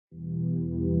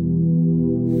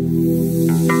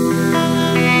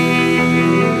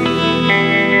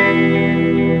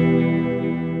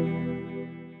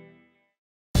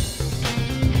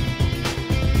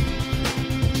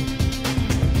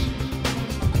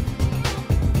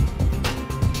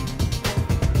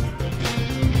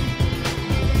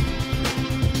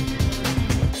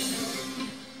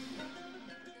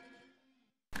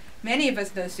Many of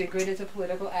us know Sigrid as a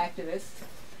political activist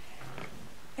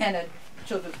and a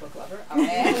children's book lover,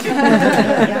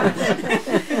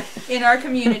 in our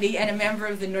community, and a member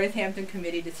of the Northampton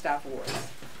Committee to Stop Wars.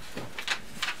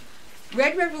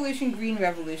 Red Revolution, Green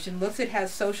Revolution looks at how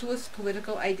socialist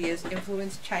political ideas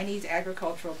influence Chinese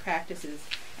agricultural practices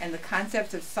and the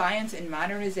concepts of science and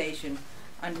modernization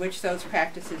on which those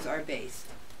practices are based.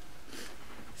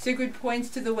 Sigrid points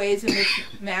to the ways in which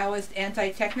Maoist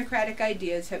anti-technocratic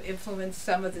ideas have influenced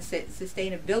some of the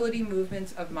sustainability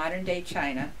movements of modern-day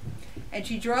China, and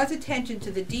she draws attention to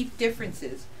the deep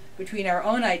differences between our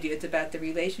own ideas about the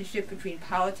relationship between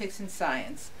politics and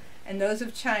science and those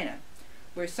of China,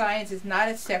 where science is not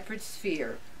a separate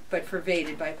sphere, but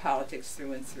pervaded by politics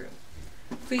through and through.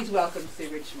 Please welcome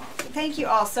Sigrid Schmalzer. Thank you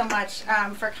all so much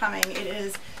for coming. It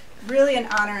is really an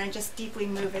honor and just deeply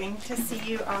moving to see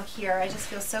you all here. I just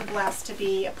feel so blessed to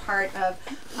be a part of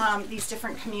these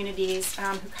different communities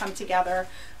who come together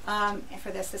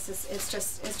for this. It's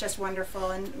just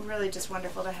wonderful, and really just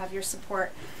wonderful to have your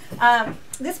support.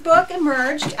 This book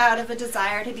emerged out of a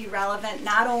desire to be relevant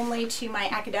not only to my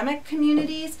academic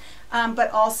communities, but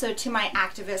also to my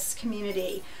activist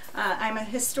community. I'm a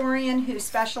historian who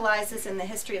specializes in the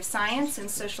history of science in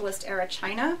socialist era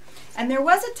China. And there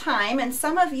was a time, and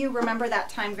some of you remember that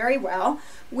time very well,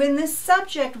 when this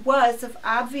subject was of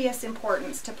obvious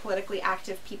importance to politically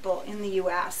active people in the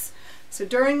US. So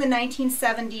during the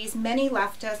 1970s, many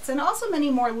leftists and also many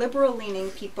more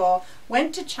liberal-leaning people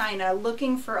went to China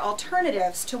looking for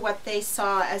alternatives to what they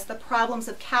saw as the problems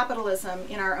of capitalism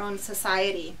in our own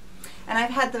society. And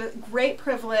I've had the great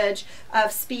privilege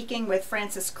of speaking with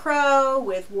Francis Crowe,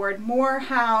 with Ward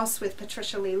Morehouse, with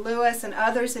Patricia Lee Lewis, and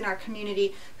others in our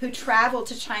community who traveled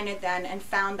to China then and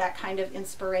found that kind of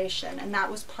inspiration. And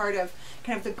that was part of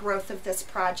kind of the growth of this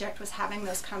project, was having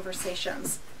those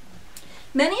conversations.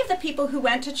 Many of the people who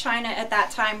went to China at that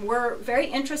time were very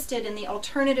interested in the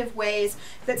alternative ways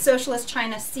that socialist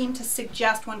China seemed to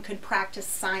suggest one could practice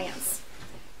science.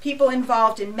 People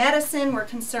involved in medicine were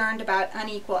concerned about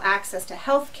unequal access to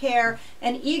health care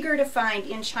and eager to find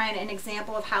in China an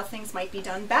example of how things might be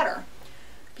done better.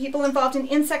 People involved in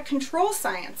insect control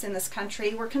science in this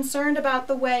country were concerned about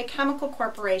the way chemical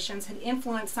corporations had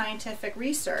influenced scientific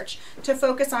research to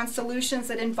focus on solutions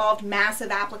that involved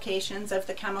massive applications of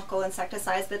the chemical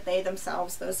insecticides that they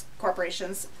themselves, those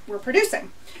corporations, were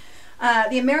producing.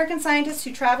 The American scientists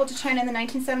who traveled to China in the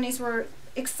 1970s were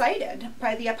excited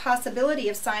by the possibility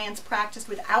of science practiced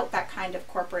without that kind of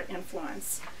corporate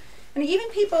influence. And even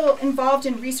people involved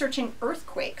in researching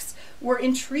earthquakes were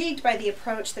intrigued by the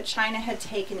approach that China had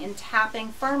taken in tapping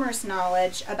farmers'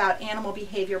 knowledge about animal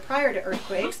behavior prior to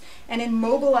earthquakes and in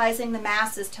mobilizing the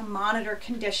masses to monitor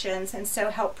conditions and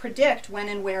so help predict when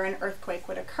and where an earthquake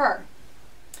would occur.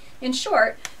 In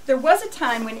short, there was a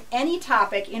time when any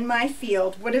topic in my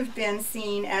field would have been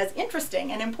seen as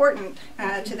interesting and important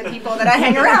to the people that I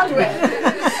hang around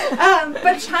with.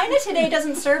 But China today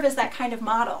doesn't serve as that kind of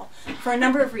model for a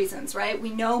number of reasons, right?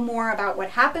 We know more about what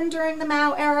happened during the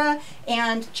Mao era,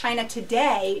 and China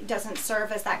today doesn't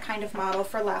serve as that kind of model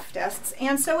for leftists.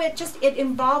 And so it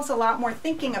involves a lot more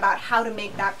thinking about how to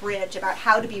make that bridge, about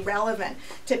how to be relevant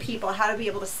to people, how to be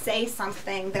able to say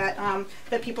something that,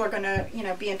 that people are going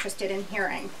to be interested in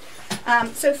hearing.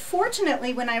 So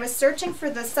fortunately, when I was searching for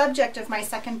the subject of my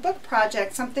second book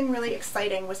project, something really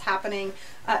exciting was happening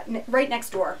right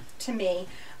next door to me.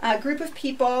 A group of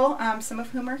people, some of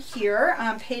whom are here,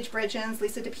 Paige Bridgens,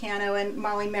 Lisa DePiano, and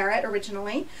Molly Merritt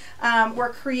originally, were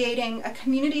creating a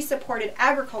community-supported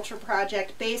agriculture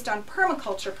project based on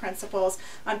permaculture principles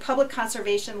on public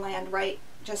conservation land right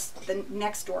just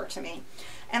next door to me.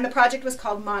 And the project was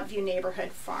called Montview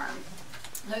Neighborhood Farm.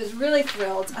 I was really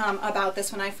thrilled about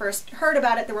this when I first heard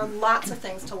about it. There were lots of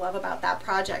things to love about that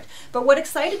project. But what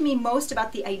excited me most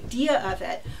about the idea of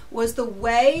it was the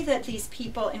way that these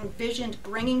people envisioned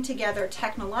bringing together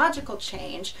technological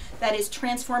change that is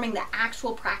transforming the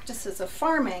actual practices of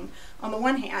farming on the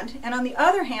one hand, and on the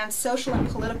other hand, social and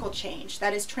political change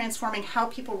that is transforming how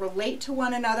people relate to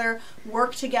one another,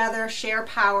 work together, share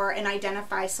power, and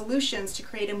identify solutions to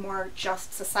create a more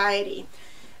just society.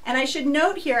 And I should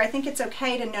note here, I think it's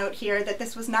okay to note here, that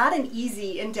this was not an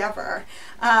easy endeavor.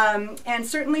 And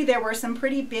certainly there were some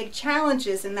pretty big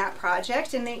challenges in that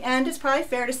project. In the end, it's probably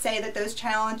fair to say that those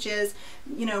challenges,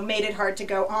 made it hard to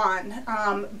go on.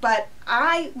 But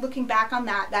looking back on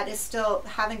that is still,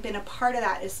 having been a part of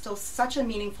that, is still such a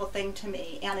meaningful thing to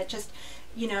me. And it just,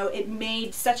 it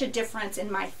made such a difference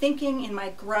in my thinking, in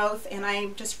my growth, and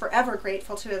I'm just forever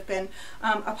grateful to have been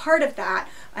a part of that.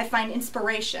 I find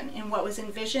inspiration in what was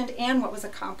envisioned and what was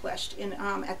accomplished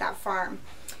at that farm.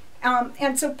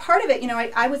 And so part of it, you know,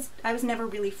 I was never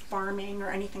really farming or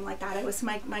anything like that. I was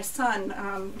my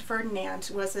son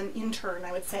Ferdinand was an intern,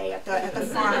 I would say, at the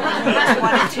farm when he was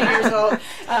 1 and 2 years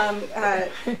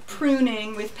old,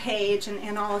 pruning with Paige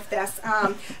and all of this,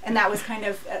 and that was kind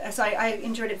of so I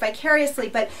enjoyed it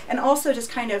vicariously, and also just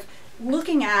kind of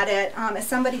looking at it as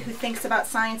somebody who thinks about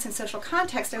science in social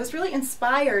context. I was really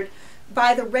inspired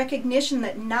by the recognition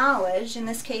that knowledge, in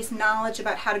this case knowledge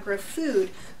about how to grow food,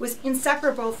 was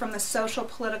inseparable from the social,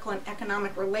 political, and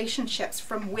economic relationships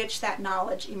from which that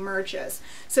knowledge emerges.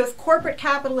 So if corporate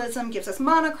capitalism gives us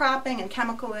monocropping and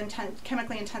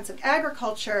chemically intensive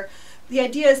agriculture, the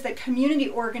idea is that community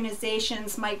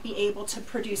organizations might be able to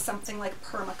produce something like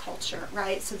permaculture,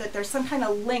 right? So that there's some kind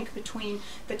of link between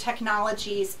the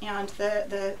technologies and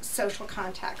the social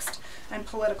context and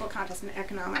political context and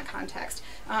economic context.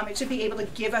 It should be able to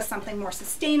give us something more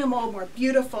sustainable, more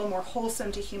beautiful, more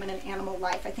wholesome to human and animal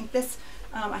life. I think this,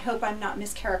 I hope I'm not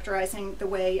mischaracterizing the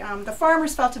way the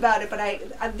farmers felt about it,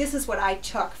 but this is what I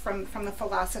took from the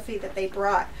philosophy that they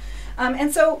brought.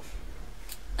 And so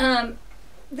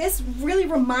this really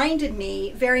reminded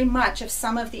me very much of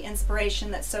some of the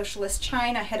inspiration that Socialist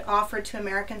China had offered to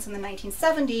Americans in the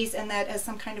 1970s, and that as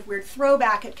some kind of weird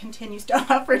throwback it continues to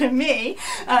offer to me,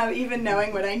 even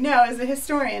knowing what I know as a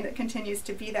historian, it continues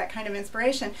to be that kind of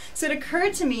inspiration. So it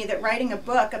occurred to me that writing a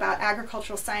book about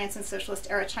agricultural science in socialist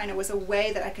era China was a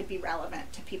way that I could be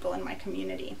relevant to people in my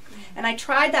community. And I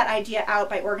tried that idea out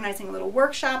by organizing a little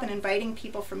workshop and inviting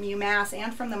people from UMass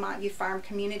and from the Montview Farm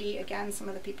community. Again, some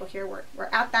of the people here were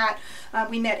at that.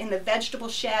 We met in the vegetable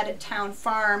shed at Town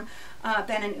Farm,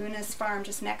 Ben and Una's farm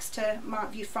just next to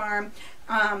Montview Farm.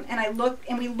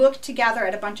 And we looked together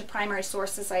at a bunch of primary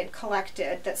sources I had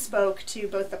collected that spoke to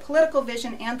both the political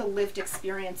vision and the lived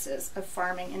experiences of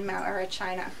farming in Mao era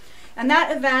China. And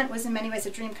that event was in many ways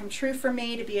a dream come true for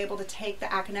me, to be able to take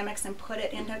the academics and put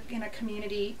it in a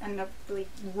community, in a really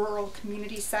rural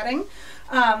community setting.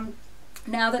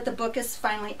 Now that the book is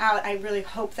finally out, I really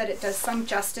hope that it does some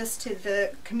justice to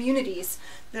the communities,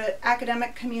 the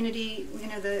academic community, you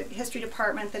know, the history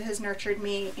department that has nurtured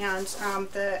me, and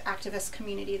the activist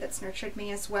community that's nurtured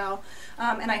me as well.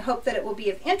 And I hope that it will be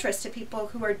of interest to people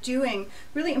who are doing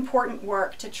really important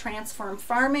work to transform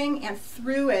farming, and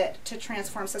through it to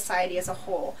transform society as a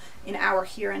whole in our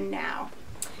here and now.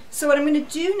 So what I'm going to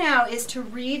do now is to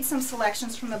read some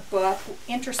selections from the book,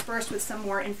 interspersed with some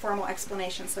more informal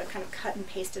explanations. So I've kind of cut and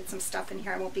pasted some stuff in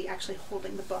here. I won't be actually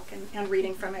holding the book and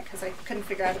reading from it, because I couldn't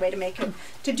figure out a way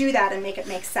to do that and make it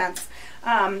make sense.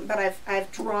 But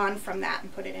I've drawn from that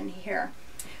and put it in here.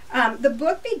 The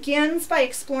book begins by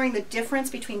exploring the difference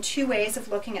between two ways of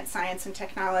looking at science and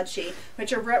technology,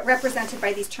 which are represented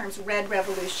by these terms red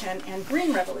revolution and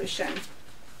green revolution.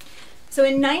 So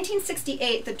in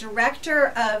 1968, the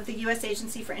director of the U.S.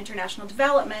 Agency for International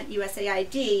Development,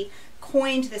 USAID,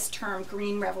 coined this term,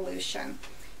 green revolution.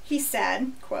 He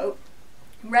said, quote,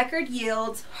 "Record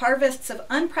yields, harvests of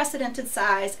unprecedented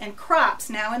size, and crops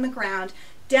now in the ground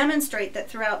demonstrate that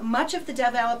throughout much of the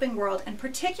developing world, and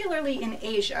particularly in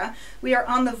Asia, we are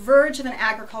on the verge of an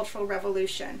agricultural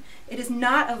revolution. It is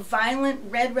not a violent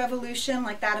red revolution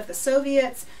like that of the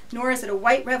Soviets, nor is it a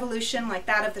white revolution like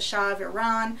that of the Shah of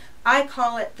Iran. I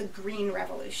call it the green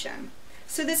revolution."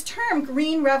 So this term,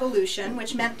 green revolution,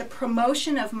 which meant the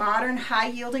promotion of modern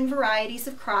high-yielding varieties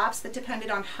of crops that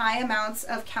depended on high amounts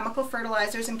of chemical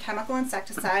fertilizers and chemical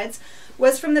insecticides,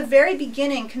 was from the very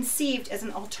beginning conceived as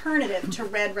an alternative to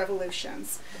red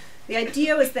revolutions. The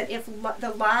idea was that if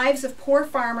the lives of poor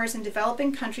farmers in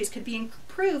developing countries could be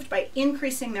improved by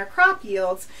increasing their crop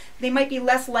yields, they might be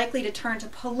less likely to turn to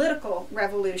political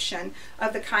revolution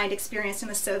of the kind experienced in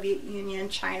the Soviet Union,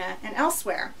 China, and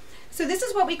elsewhere. So this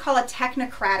is what we call a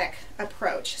technocratic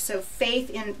approach. So faith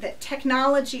in that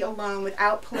technology alone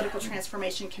without political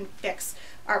transformation can fix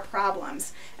our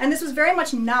problems. And this was very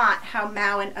much not how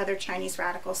Mao and other Chinese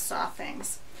radicals saw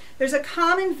things. There's a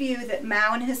common view that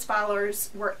Mao and his followers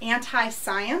were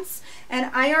anti-science, and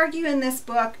I argue in this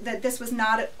book that this was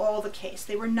not at all the case.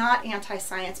 They were not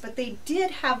anti-science, but they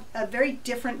did have a very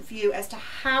different view as to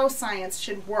how science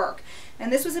should work.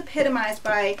 And this was epitomized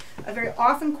by a very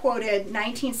often quoted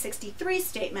 1963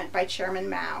 statement by Chairman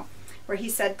Mao, where he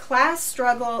said, "Class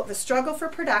struggle, the struggle for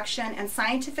production, and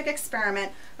scientific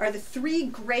experiment are the three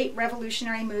great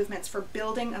revolutionary movements for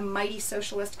building a mighty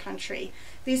socialist country.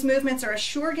 These movements are a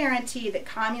sure guarantee that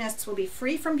communists will be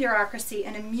free from bureaucracy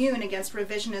and immune against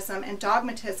revisionism and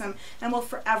dogmatism, and will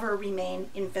forever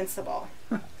remain invincible."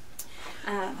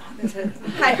 Those are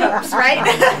high hopes,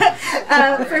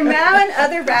 right? For Mao and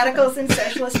other radicals in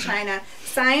socialist China,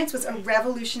 science was a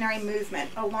revolutionary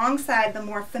movement alongside the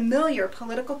more familiar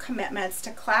political commitments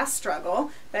to class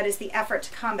struggle, that is the effort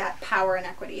to combat power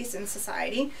inequities in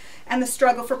society, and the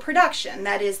struggle for production,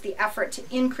 that is the effort to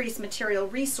increase material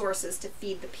resources to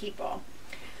feed the people.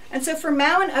 And so for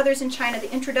Mao and others in China,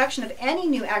 the introduction of any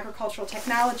new agricultural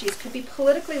technologies could be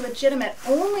politically legitimate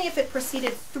only if it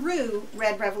proceeded through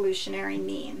red revolutionary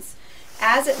means.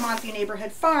 As at Montview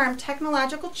Neighborhood Farm,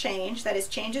 technological change, that is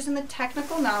changes in the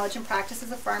technical knowledge and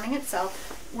practices of farming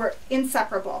itself, were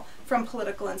inseparable from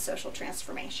political and social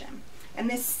transformation. And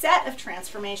this set of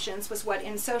transformations was what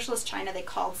in socialist China they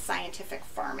called scientific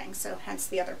farming, so hence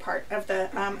the other part of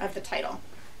the title.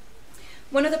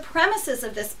 One of the premises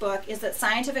of this book is that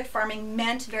scientific farming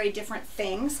meant very different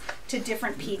things to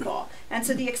different people. And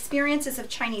so the experiences of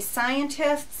Chinese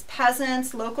scientists,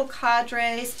 peasants, local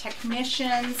cadres,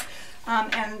 technicians,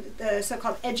 and the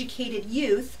so-called educated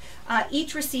youth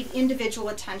each receive individual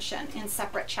attention in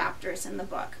separate chapters in the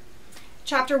book.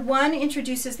 Chapter 1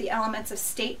 introduces the elements of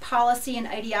state policy and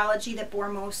ideology that bore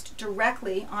most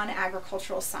directly on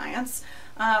agricultural science.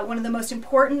 One of the most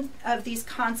important of these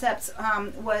concepts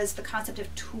was the concept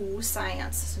of Tu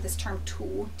science, so this term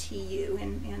Tu, T-U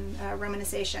in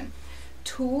romanization.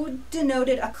 Tu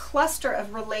denoted a cluster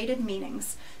of related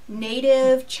meanings: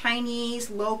 native,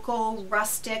 Chinese, local,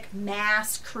 rustic,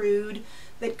 mass, crude,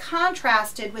 that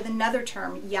contrasted with another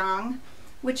term, Yang,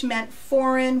 which meant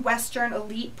foreign, Western,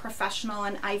 elite, professional,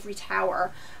 and ivory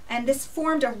tower. And this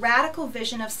formed a radical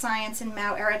vision of science in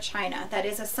Mao-era China, that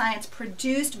is, a science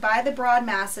produced by the broad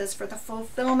masses for the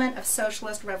fulfillment of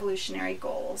socialist revolutionary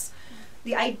goals.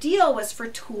 The ideal was for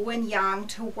Tu and Yang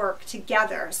to work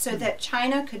together so that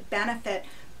China could benefit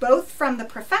both from the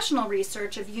professional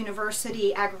research of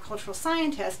university agricultural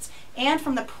scientists and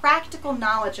from the practical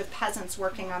knowledge of peasants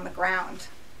working on the ground.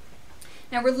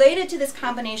 Now, related to this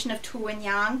combination of Tu and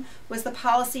Yang was the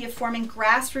policy of forming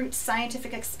grassroots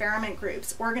scientific experiment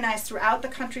groups organized throughout the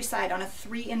countryside on a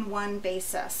 3-in-1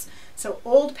 basis. So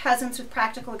old peasants with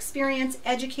practical experience,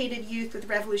 educated youth with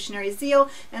revolutionary zeal,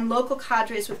 and local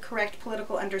cadres with correct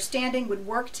political understanding would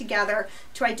work together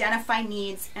to identify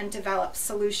needs and develop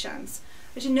solutions.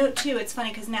 I should note, too, it's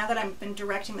funny because now that I've been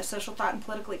directing the Social Thought and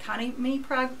Political Economy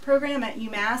program at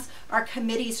UMass, our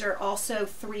committees are also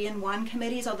 3-in-1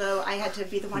 committees, although I had to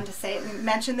be the one to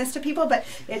mention this to people, but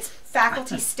it's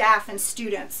faculty, staff, and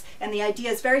students. And the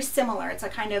idea is very similar. It's a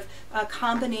kind of a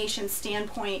combination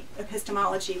standpoint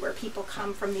epistemology where people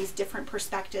come from these different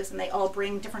perspectives and they all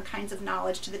bring different kinds of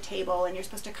knowledge to the table, and you're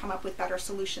supposed to come up with better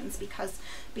solutions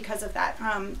because of that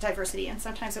diversity. And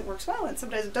sometimes it works well and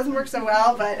sometimes it doesn't work so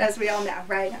well, but as we all know.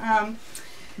 Right.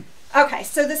 Okay,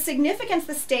 so the significance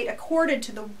the state accorded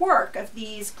to the work of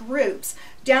these groups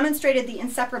demonstrated the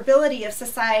inseparability of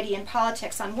society and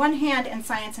politics on one hand and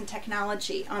science and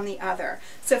technology on the other.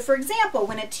 So, for example,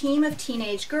 when a team of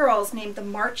teenage girls named the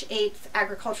March 8th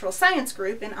Agricultural Science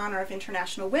Group in honor of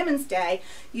International Women's Day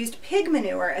used pig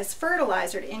manure as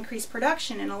fertilizer to increase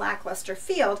production in a lackluster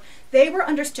field, they were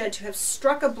understood to have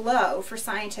struck a blow for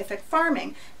scientific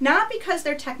farming, not because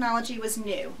their technology was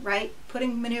new, right?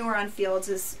 Putting manure on fields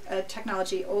is a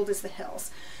technology old as the hills.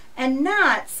 And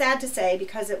not, sad to say,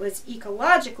 because it was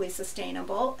ecologically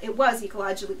sustainable. It was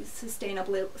ecologically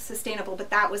sustainable, but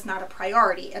that was not a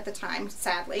priority at the time,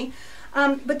 sadly.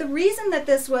 But the reason that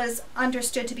this was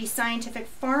understood to be scientific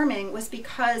farming was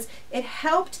because it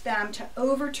helped them to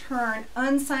overturn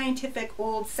unscientific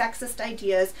old sexist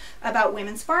ideas about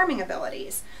women's farming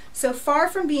abilities. So far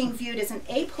from being viewed as an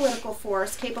apolitical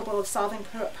force capable of solving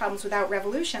problems without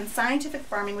revolution, scientific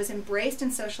farming was embraced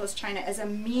in socialist China as a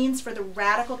means for the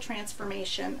radical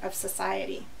transformation of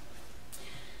society.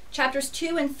 Chapters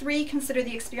 2 and 3 consider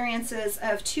the experiences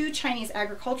of 2 Chinese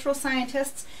agricultural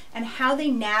scientists and how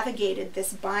they navigated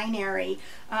this binary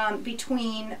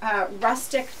between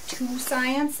rustic Tu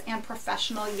science and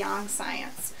professional Yang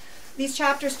science. These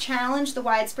chapters challenge the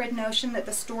widespread notion that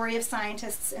the story of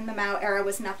scientists in the Mao era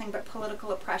was nothing but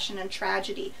political oppression and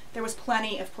tragedy. There was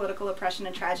plenty of political oppression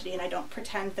and tragedy, and I don't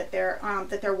pretend that there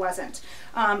wasn't.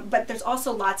 But there's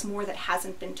also lots more that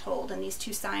hasn't been told, and these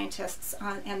 2 scientists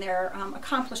and their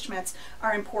accomplishments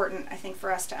are important, I think,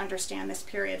 for us to understand this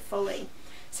period fully.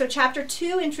 So chapter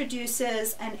 2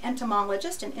 introduces an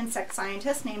entomologist, an insect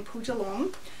scientist named Pu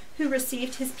Zhelong, who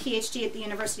received his PhD at the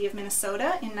University of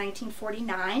Minnesota in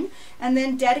 1949, and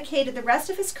then dedicated the rest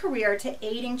of his career to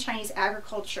aiding Chinese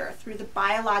agriculture through the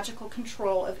biological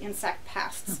control of insect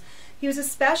pests. He was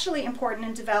especially important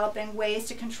in developing ways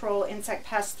to control insect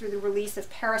pests through the release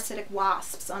of parasitic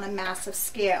wasps on a massive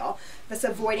scale, thus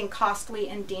avoiding costly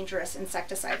and dangerous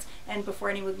insecticides. And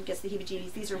before anyone gets the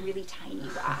heebie-jeebies, these are really tiny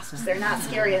wasps. They're not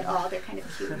scary at all. They're kind of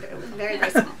cute. They're very, very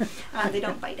small. They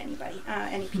don't bite anybody,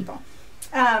 any people.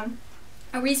 A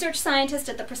research scientist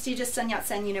at the prestigious Sun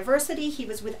Yat-sen University, he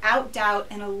was without doubt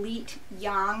an elite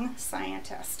young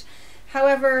scientist.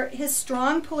 However, his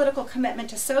strong political commitment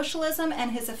to socialism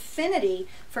and his affinity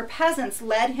for peasants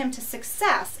led him to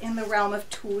success in the realm of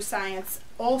tool science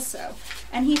also.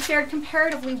 And he fared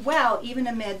comparatively well even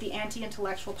amid the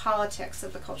anti-intellectual politics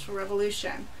of the Cultural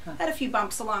Revolution. Had a few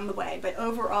bumps along the way, but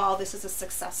overall this is a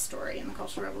success story in the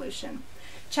Cultural Revolution.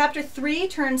 Chapter 3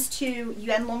 turns to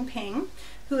Yuan Longping,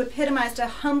 who epitomized a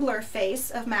humbler face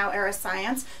of Mao-era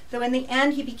science, though in the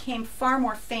end he became far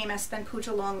more famous than Pu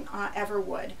Zhelong ever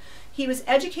would. He was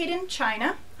educated in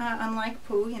China, unlike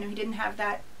Pu. He didn't have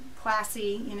that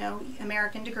classy,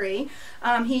 American degree.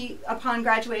 He, upon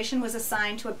graduation, was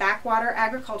assigned to a backwater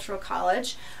agricultural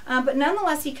college, but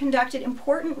nonetheless he conducted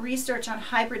important research on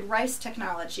hybrid rice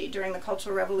technology during the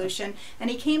Cultural Revolution, and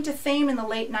he came to fame in the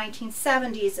late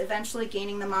 1970s, eventually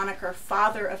gaining the moniker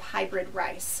Father of Hybrid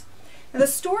Rice. Now, the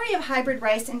story of hybrid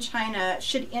rice in China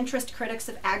should interest critics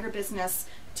of agribusiness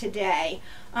today,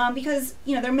 because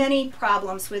there are many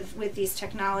problems with these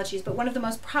technologies, but one of the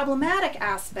most problematic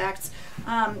aspects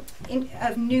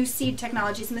of new seed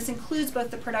technologies, and this includes both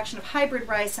the production of hybrid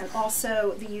rice and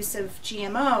also the use of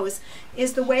GMOs,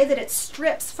 is the way that it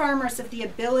strips farmers of the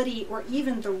ability or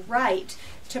even the right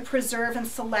to preserve and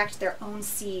select their own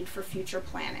seed for future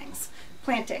plantings.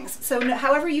 So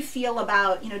however you feel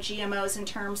about GMOs in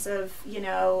terms of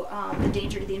the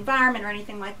danger to the environment or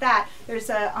anything like that,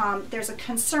 there's a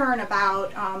concern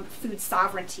about food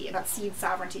sovereignty, about seed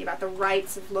sovereignty, about the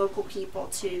rights of local people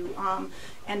to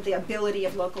and the ability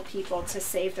of local people to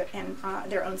save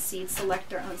their own seed, select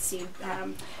their own seed,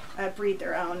 breed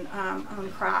their own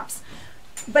crops.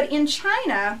 But in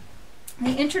China,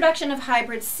 the introduction of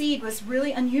hybrid seed was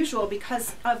really unusual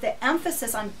because of the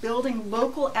emphasis on building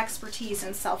local expertise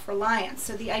and self-reliance.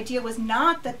 So the idea was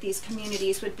not that these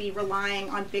communities would be relying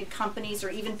on big companies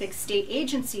or even big state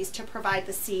agencies to provide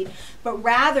the seed, but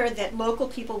rather that local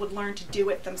people would learn to do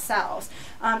it themselves.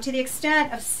 To the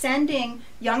extent of sending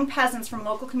young peasants from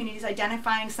local communities,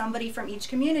 identifying somebody from each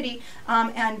community,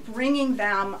 and bringing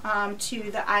them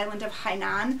to the island of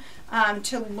Hainan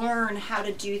to learn how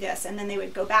to do this, and then they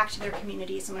would go back to their communities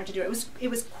and learn to do it. It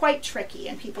was quite tricky,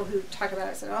 and people who talk about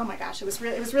it said, "Oh my gosh, it was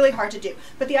really hard to do."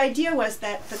 But the idea was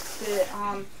that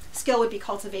the skill would be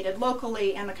cultivated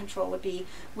locally, and the control would be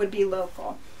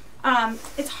local.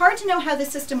 It's hard to know how the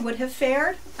system would have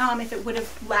fared if it would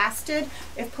have lasted,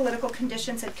 if political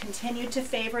conditions had continued to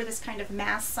favor this kind of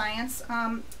mass science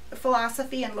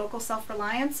philosophy and local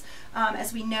self-reliance.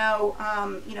 As we know,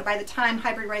 by the time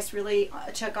hybrid rice really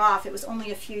took off, it was only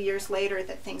a few years later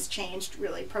that things changed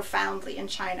really profoundly in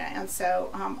China. And so,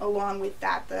 along with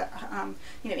that,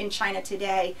 in China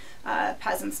today,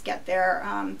 peasants get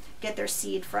their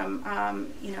seed from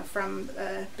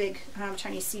a big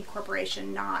Chinese seed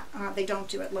corporation. They don't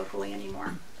do it locally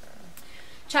anymore.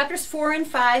 Chapters 4 and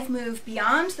 5 move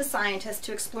beyond the scientist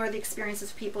to explore the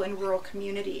experiences of people in rural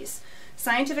communities.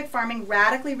 Scientific farming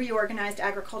radically reorganized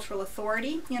agricultural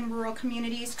authority in rural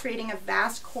communities, creating a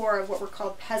vast core of what were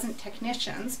called peasant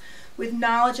technicians, with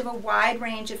knowledge of a wide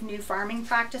range of new farming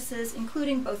practices,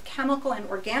 including both chemical and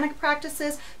organic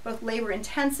practices, both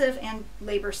labor-intensive and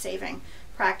labor-saving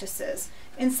practices.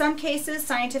 In some cases,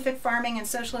 scientific farming in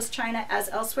socialist China, as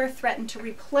elsewhere, threatened to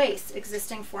replace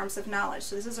existing forms of knowledge.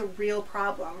 So this is a real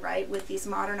problem, right, with these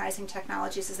modernizing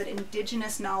technologies, is that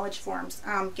indigenous knowledge forms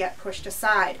get pushed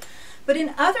aside. But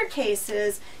in other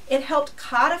cases, it helped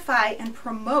codify and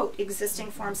promote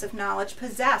existing forms of knowledge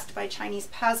possessed by Chinese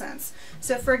peasants.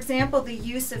 So for example, the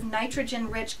use of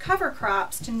nitrogen-rich cover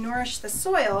crops to nourish the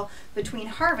soil between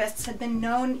harvests had been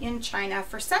known in China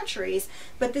for centuries,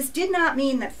 but this did not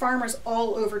mean that farmers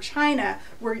all over China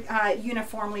were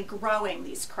uniformly growing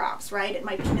these crops, right? It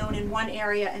might be known in one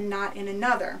area and not in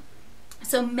another.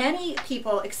 So many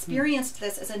people experienced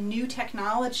this as a new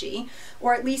technology,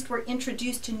 or at least were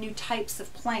introduced to new types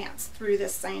of plants through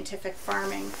this scientific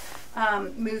farming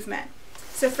movement.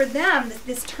 So for them,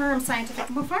 this term scientific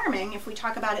farming, if we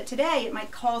talk about it today, it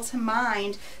might call to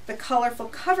mind the colorful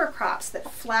cover crops that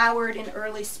flowered in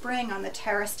early spring on the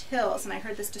terraced hills. And I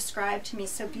heard this described to me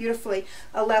so beautifully,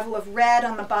 a level of red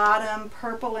on the bottom,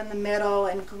 purple in the middle,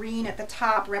 and green at the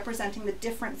top, representing the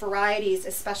different varieties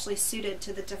especially suited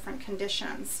to the different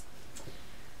conditions.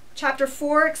 Chapter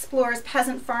 4 explores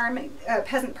peasant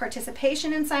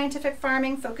participation in scientific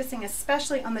farming, focusing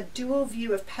especially on the dual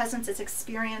view of peasants as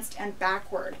experienced and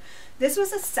backward. This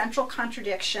was a central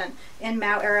contradiction in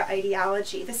Mao-era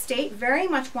ideology. The state very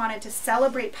much wanted to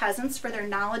celebrate peasants for their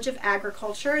knowledge of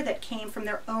agriculture that came from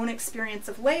their own experience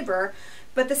of labor,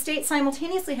 but the state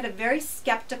simultaneously had a very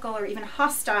skeptical or even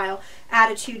hostile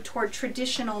attitude toward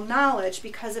traditional knowledge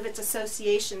because of its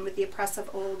association with the oppressive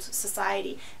old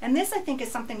society. And this, I think,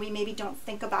 is something we maybe don't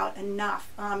think about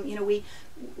enough. You know,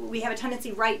 we have a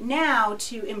tendency right now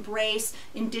to embrace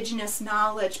indigenous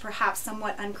knowledge, perhaps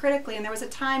somewhat uncritically. And there was a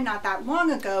time not that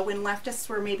long ago when leftists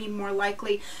were maybe more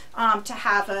likely to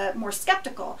have a more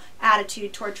skeptical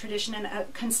attitude toward tradition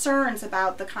and concerns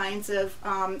about the kinds of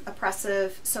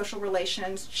oppressive social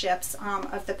relationships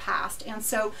of the past. And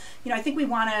so, you know, I think we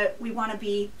want to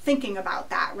be thinking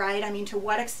about that, right? I mean, to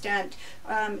what extent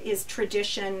is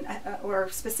tradition or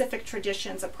specific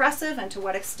traditions oppressive, and to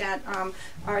what extent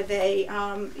are they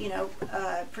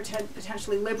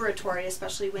potentially liberatory,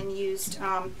 especially when used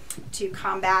to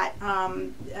combat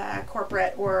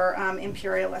corporate or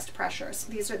imperialist pressures.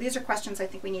 These are questions I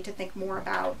think we need to think more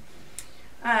about.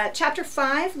 Chapter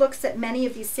 5 looks at many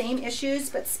of these same issues,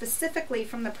 but specifically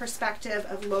from the perspective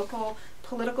of local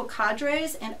political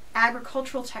cadres and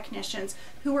agricultural technicians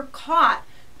who were caught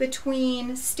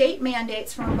between state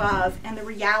mandates from above and the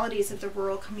realities of the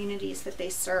rural communities that they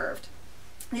served.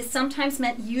 This sometimes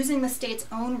meant using the state's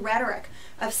own rhetoric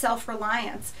of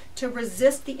self-reliance to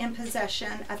resist the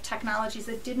imposition of technologies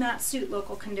that did not suit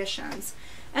local conditions.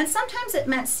 And sometimes it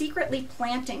meant secretly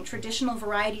planting traditional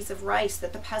varieties of rice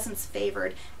that the peasants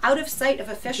favored out of sight of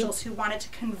officials who wanted to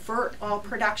convert all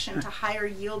production to higher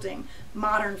yielding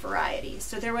modern varieties.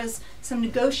 So there was some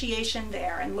negotiation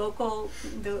there, and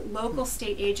the local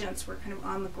state agents were kind of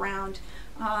on the ground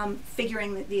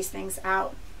figuring these things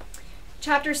out.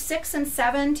 Chapters 6 and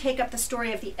 7 take up the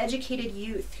story of the educated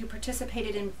youth who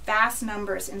participated in vast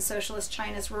numbers in Socialist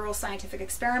China's rural scientific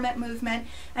experiment movement,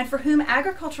 and for whom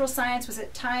agricultural science was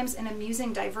at times an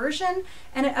amusing diversion,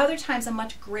 and at other times a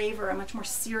much graver, a much more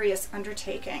serious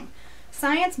undertaking.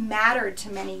 Science mattered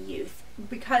to many youth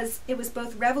because it was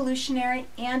both revolutionary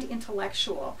and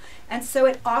intellectual, and so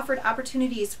it offered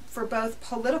opportunities for both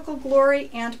political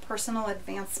glory and personal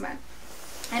advancement.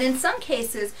 And in some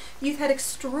cases, youth had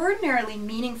extraordinarily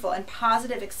meaningful and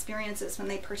positive experiences when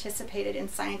they participated in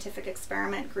scientific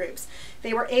experiment groups.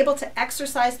 They were able to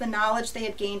exercise the knowledge they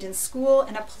had gained in school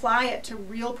and apply it to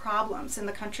real problems in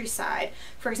the countryside.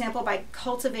 For example, by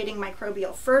cultivating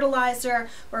microbial fertilizer,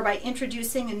 or by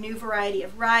introducing a new variety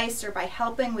of rice, or by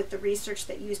helping with the research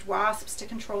that used wasps to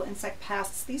control insect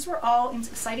pests. These were all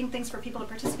exciting things for people to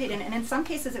participate in. And in some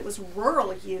cases, it was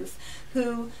rural youth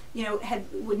who, you know,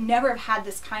 would never have had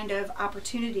this kind of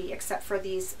opportunity except for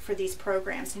these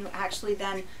programs, and who actually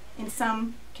then in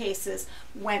some cases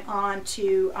went on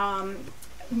to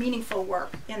meaningful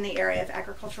work in the area of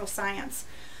agricultural science.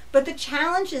 But the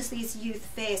challenges these youth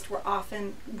faced were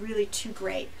often really too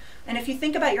great. And if you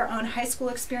think about your own high school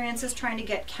experiences trying to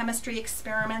get chemistry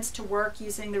experiments to work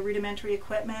using the rudimentary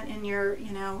equipment in your,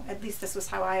 you know, at least this was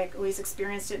how I always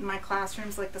experienced it in my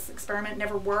classrooms, like this experiment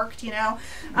never worked, you know,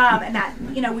 and that,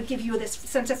 you know, would give you this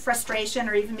sense of frustration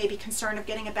or even maybe concern of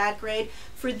getting a bad grade.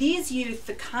 For these youth,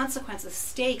 the consequences,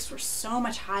 stakes were so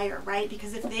much higher, right?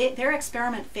 Because if their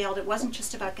experiment failed, it wasn't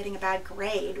just about getting a bad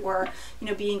grade or, you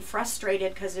know, being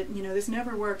frustrated because, you know, this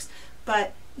never works,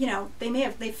 but you know,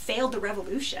 they failed the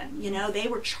revolution. You know, they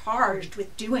were charged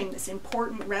with doing this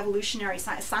important revolutionary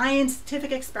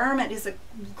scientific experiment is a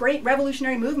great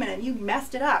revolutionary movement, and you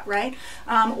messed it up, right?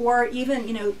 Or even,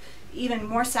 you know, even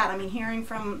more sad. I mean, hearing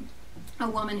from a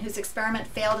woman whose experiment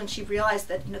failed, and she realized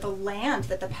that, you know, the land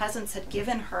that the peasants had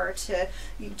given her to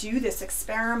do this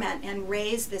experiment and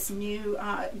raise this new,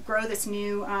 grow this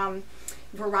new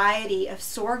variety of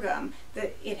sorghum,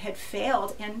 that it had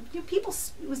failed, and you know, people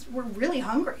were really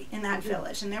hungry in that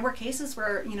village, and there were cases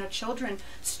where, you know, children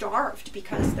starved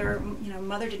because their, you know,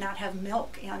 mother did not have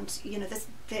milk, and you know,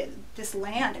 this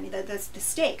land, I mean, the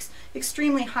stakes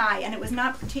extremely high, and it was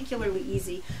not particularly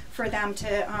easy for them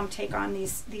to take on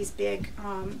these big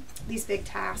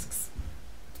tasks.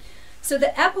 So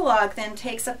the epilogue then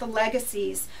takes up the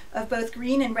legacies of both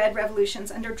green and red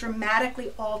revolutions under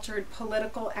dramatically altered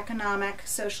political, economic,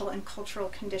 social, and cultural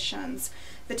conditions.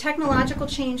 The technological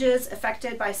changes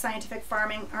effected by scientific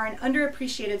farming are an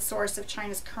underappreciated source of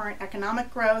China's current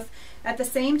economic growth. At the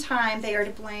same time, they are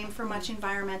to blame for much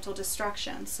environmental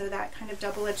destruction. So that kind of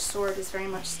double-edged sword is very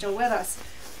much still with us.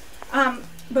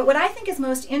 But what I think is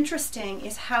most interesting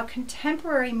is how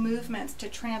contemporary movements to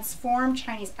transform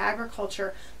Chinese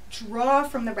agriculture draw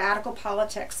from the radical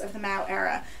politics of the Mao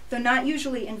era, though not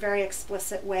usually in very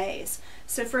explicit ways.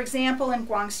 So for example, in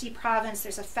Guangxi province,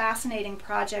 there's a fascinating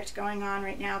project going on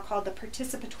right now called the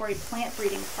Participatory Plant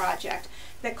Breeding Project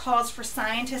that calls for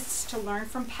scientists to learn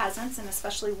from peasants, and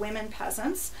especially women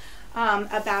peasants,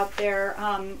 about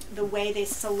the way they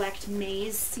select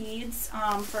maize seeds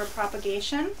for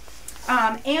propagation,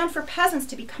 and for peasants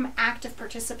to become active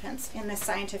participants in this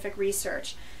scientific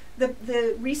research.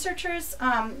 The researchers,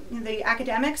 the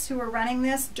academics who are running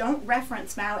this don't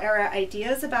reference Mao-era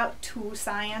ideas about two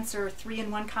science or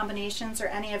 3-in-1 combinations or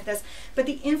any of this, but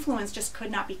the influence just could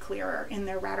not be clearer in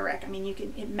their rhetoric. I mean,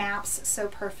 it maps so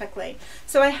perfectly.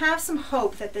 So I have some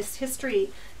hope that this history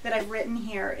that I've written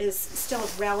here is still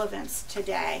of relevance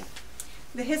today.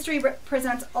 The history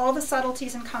presents all the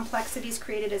subtleties and complexities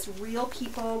created as real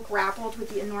people grappled with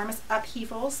the enormous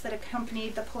upheavals that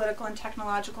accompanied the political and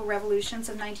technological revolutions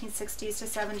of 1960s to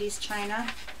 70s China.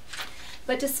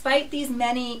 But despite these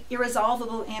many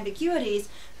irresolvable ambiguities,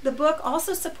 the book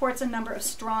also supports a number of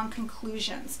strong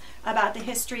conclusions about the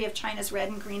history of China's red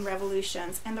and green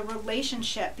revolutions and the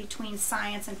relationship between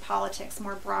science and politics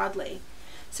more broadly.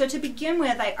 So to begin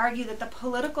with, I argue that the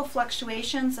political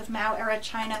fluctuations of Mao-era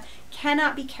China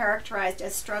cannot be characterized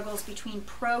as struggles between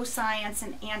pro-science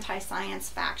and anti-science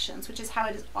factions, which is how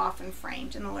it is often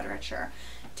framed in the literature.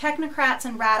 Technocrats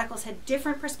and radicals had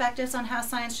different perspectives on how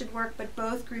science should work, but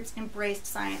both groups embraced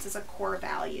science as a core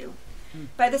value.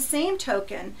 By the same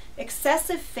token,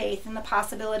 excessive faith in the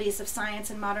possibilities of science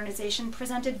and modernization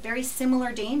presented very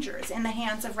similar dangers in the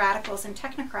hands of radicals and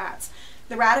technocrats.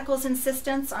 The radicals'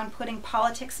 insistence on putting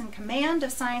politics in command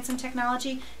of science and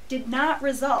technology did not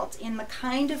result in the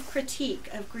kind of critique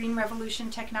of Green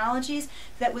Revolution technologies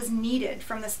that was needed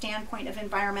from the standpoint of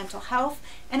environmental health,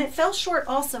 and it fell short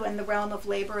also in the realm of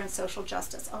labor and social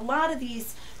justice. A lot of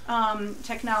these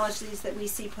technologies that we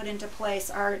see put into place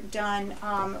are done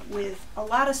with a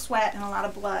lot of sweat and a lot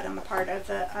of blood on the part of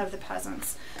the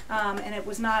peasants, and it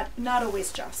was not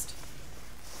always just.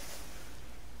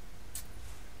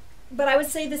 But I would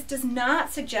say this does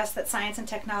not suggest that science and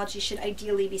technology should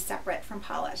ideally be separate from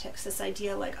politics. This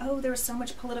idea like, oh, there is so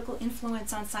much political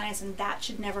influence on science and that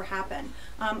should never happen.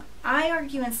 I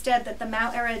argue instead that the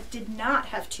Mao era did not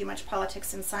have too much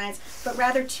politics in science, but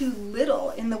rather too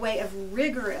little in the way of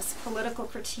rigorous political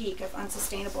critique of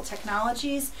unsustainable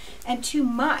technologies, and too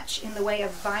much in the way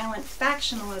of violent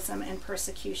factionalism and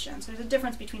persecution. So there's a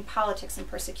difference between politics and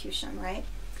persecution, right?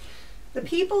 The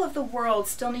people of the world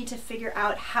still need to figure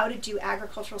out how to do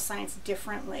agricultural science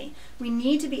differently. We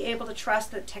need to be able to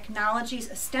trust that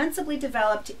technologies ostensibly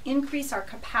developed to increase our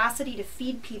capacity to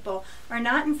feed people are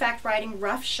not in fact riding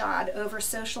roughshod over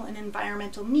social and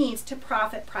environmental needs to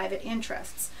profit private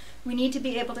interests. We need to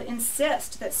be able to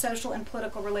insist that social and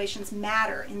political relations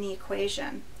matter in the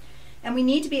equation. And we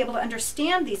need to be able to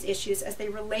understand these issues as they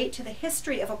relate to the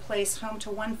history of a place home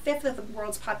to 1/5 of the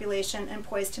world's population and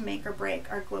poised to make or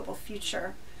break our global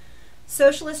future.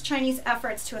 Socialist Chinese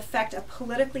efforts to effect a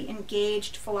politically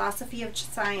engaged philosophy of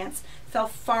science fell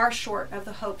far short of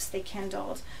the hopes they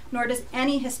kindled, nor does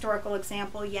any historical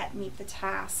example yet meet the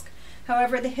task.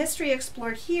 However, the history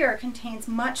explored here contains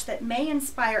much that may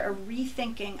inspire a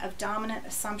rethinking of dominant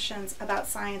assumptions about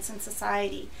science and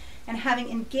society. And having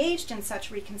engaged in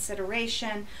such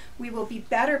reconsideration, we will be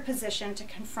better positioned to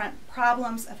confront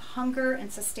problems of hunger and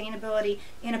sustainability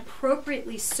in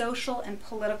appropriately social and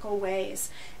political ways,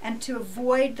 and to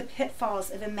avoid the pitfalls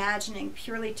of imagining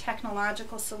purely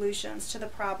technological solutions to the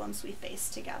problems we face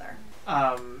together.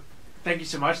 Thank you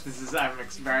so much. I'm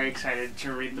very excited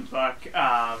to read the book,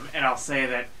 and I'll say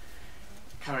that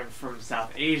coming from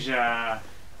South Asia,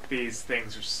 these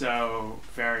things are so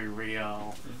very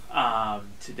real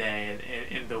today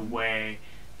in the way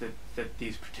that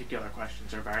these particular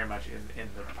questions are very much in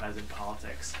the present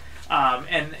politics.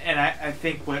 And I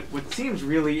think what seems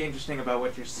really interesting about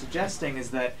what you're suggesting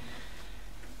is that,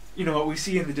 you know, what we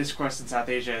see in the discourse in South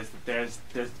Asia is that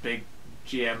there's big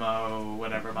GMO,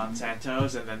 whatever,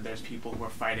 Monsantos, and then there's people who are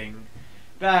fighting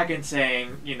back and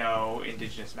saying, you know,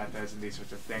 indigenous methods and these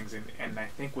sorts of things. And I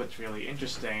think what's really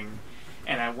interesting,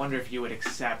 and I wonder if you would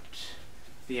accept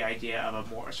the idea of a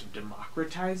more sort of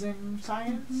democratizing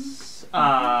science.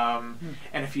 And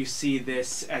if you see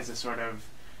this as a sort of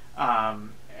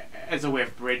as a way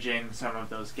of bridging some of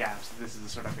those gaps, this is a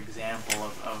sort of example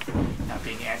of not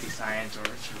being anti-science or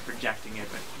sort of rejecting it,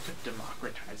 but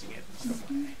democratizing it in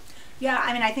some way. Yeah,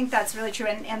 I mean, I think that's really true,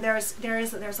 and there's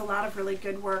a lot of really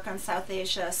good work on South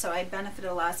Asia. So I benefited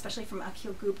a lot, especially from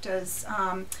Akhil Gupta's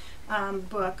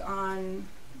book on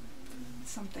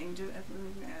something.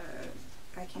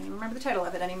 I can't even remember the title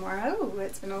of it anymore. Oh,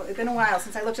 it's been a while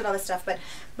since I looked at all this stuff.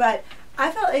 But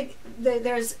I felt like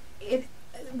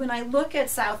when I look at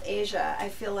South Asia, I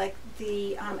feel like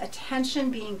the attention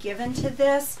being given to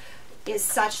this is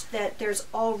such that there's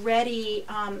already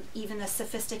even a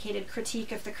sophisticated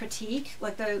critique of the critique.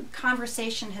 Like the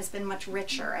conversation has been much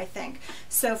richer, I think.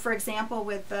 So for example,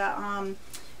 with the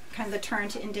kind of the turn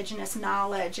to indigenous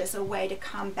knowledge as a way to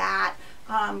combat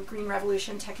Green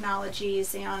Revolution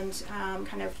technologies and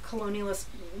kind of colonialist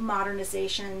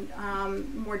modernization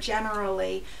more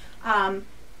generally,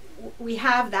 we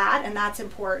have that, and that's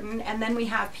important. And then we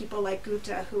have people like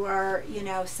Gupta who are,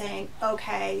 saying,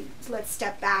 okay, let's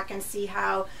step back and see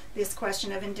how this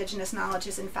question of indigenous knowledge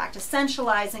is in fact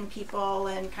essentializing people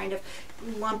and kind of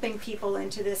lumping people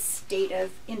into this state of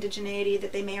indigeneity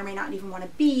that they may or may not even want to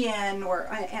be in,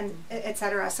 and et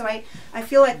cetera. So I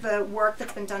feel like the work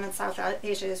that's been done in South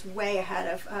Asia is way ahead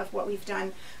of what we've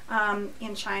done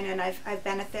in China, and I've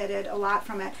benefited a lot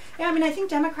from it. Yeah, I mean, I think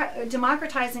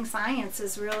democratizing science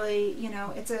is really,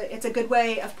 it's a good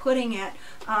way of putting it.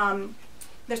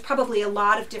 There's probably a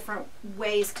lot of different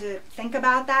ways to think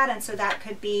about that, and so that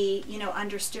could be,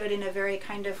 understood in a very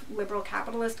kind of liberal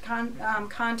capitalist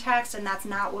context, and that's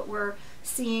not what we're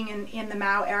seeing in the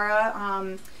Mao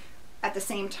era. At the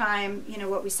same time,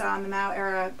 what we saw in the Mao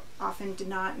era often did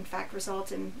not, in fact,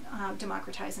 result in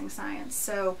democratizing science.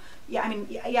 So, yeah, I mean,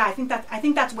 yeah, I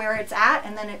think that's where it's at.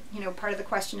 And then, part of the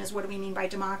question is, what do we mean by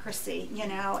democracy?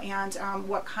 And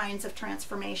what kinds of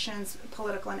transformations,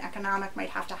 political and economic, might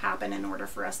have to happen in order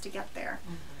for us to get there.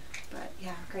 But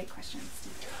yeah, great question.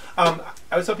 I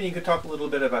was hoping you could talk a little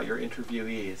bit about your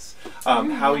interviewees,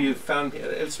 how you found,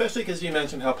 especially because you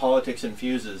mentioned how politics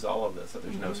infuses all of this, that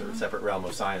there's no sort of separate realm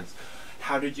of science.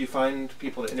 How did you find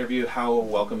people to interview? How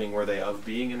welcoming were they of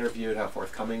being interviewed? How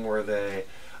forthcoming were they?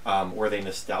 Were they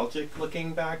nostalgic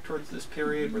looking back towards this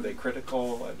period? Were they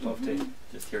critical? I'd love to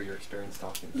just hear your experience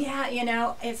talking about it.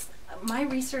 Yeah, it's my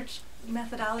research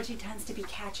methodology tends to be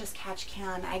catch as catch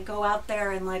can. I go out there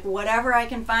and like whatever I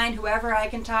can find, whoever I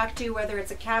can talk to, whether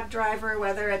it's a cab driver,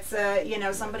 whether it's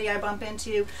somebody I bump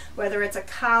into, whether it's a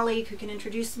colleague who can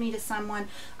introduce me to someone.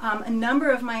 A number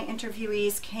of my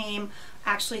interviewees came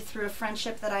actually through a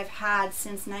friendship that I've had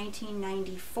since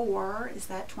 1994. Is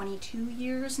that 22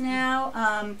 years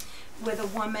now? With a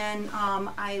woman,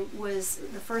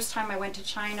 the first time I went to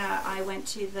China, I went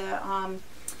to the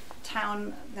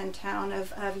town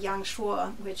of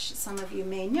Yangshuo, which some of you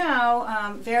may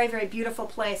know. Very, very beautiful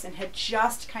place, and had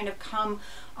just kind of come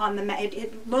on the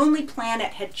Lonely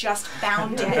Planet had just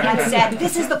found it and said,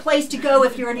 this is the place to go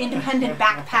if you're an independent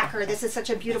backpacker. This is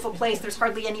such a beautiful place. There's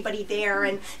hardly anybody there,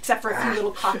 and except for a few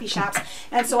little coffee shops.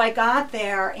 And so I got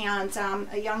there, and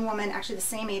a young woman, actually the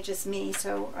same age as me,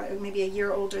 so maybe a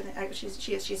year older than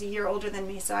she's a year older than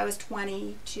me. So I was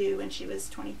 22 and she was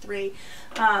 23.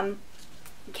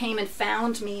 Came and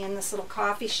found me in this little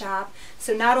coffee shop.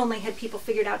 So not only had people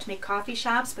figured out to make coffee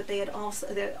shops, but they had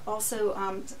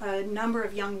also a number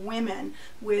of young women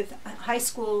with high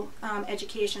school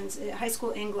educations, high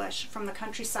school English from the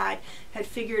countryside, had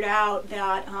figured out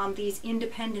that these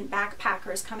independent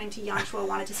backpackers coming to Yangshuo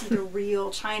wanted to see the real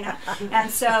China.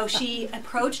 And so she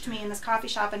approached me in this coffee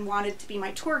shop and wanted to be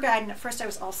my tour guide. And at first I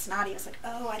was all snotty. I was like,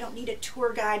 oh, I don't need a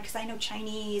tour guide because I know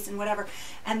Chinese and whatever.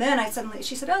 And then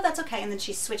she said, oh, that's okay. And then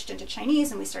she switched into Chinese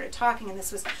and we started talking, and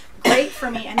this was great for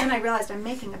me. And then I realized I'm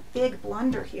making a big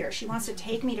blunder here. She wants to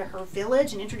take me to her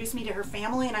village and introduce me to her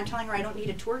family, and I'm telling her I don't need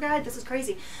a tour guide. This is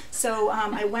crazy. So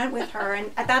I went with her,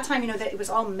 and at that time, that it was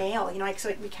all mail.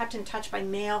 So we kept in touch by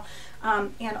mail,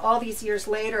 and all these years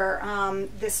later,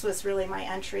 this was really my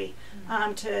entry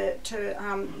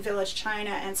to Village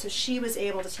China, and so she was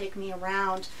able to take me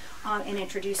around and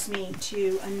introduce me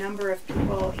to a number of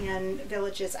people in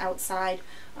villages outside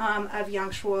of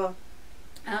Yangshuo.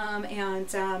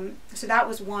 So that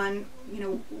was one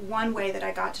way that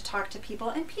I got to talk to people.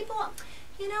 And people,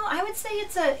 I would say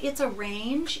it's a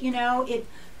range.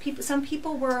 Some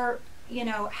people were,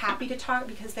 happy to talk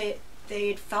because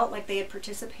they felt like they had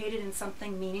participated in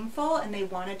something meaningful and they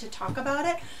wanted to talk about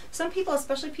it. Some people,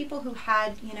 especially people who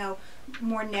had,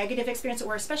 more negative experience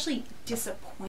or especially disappointed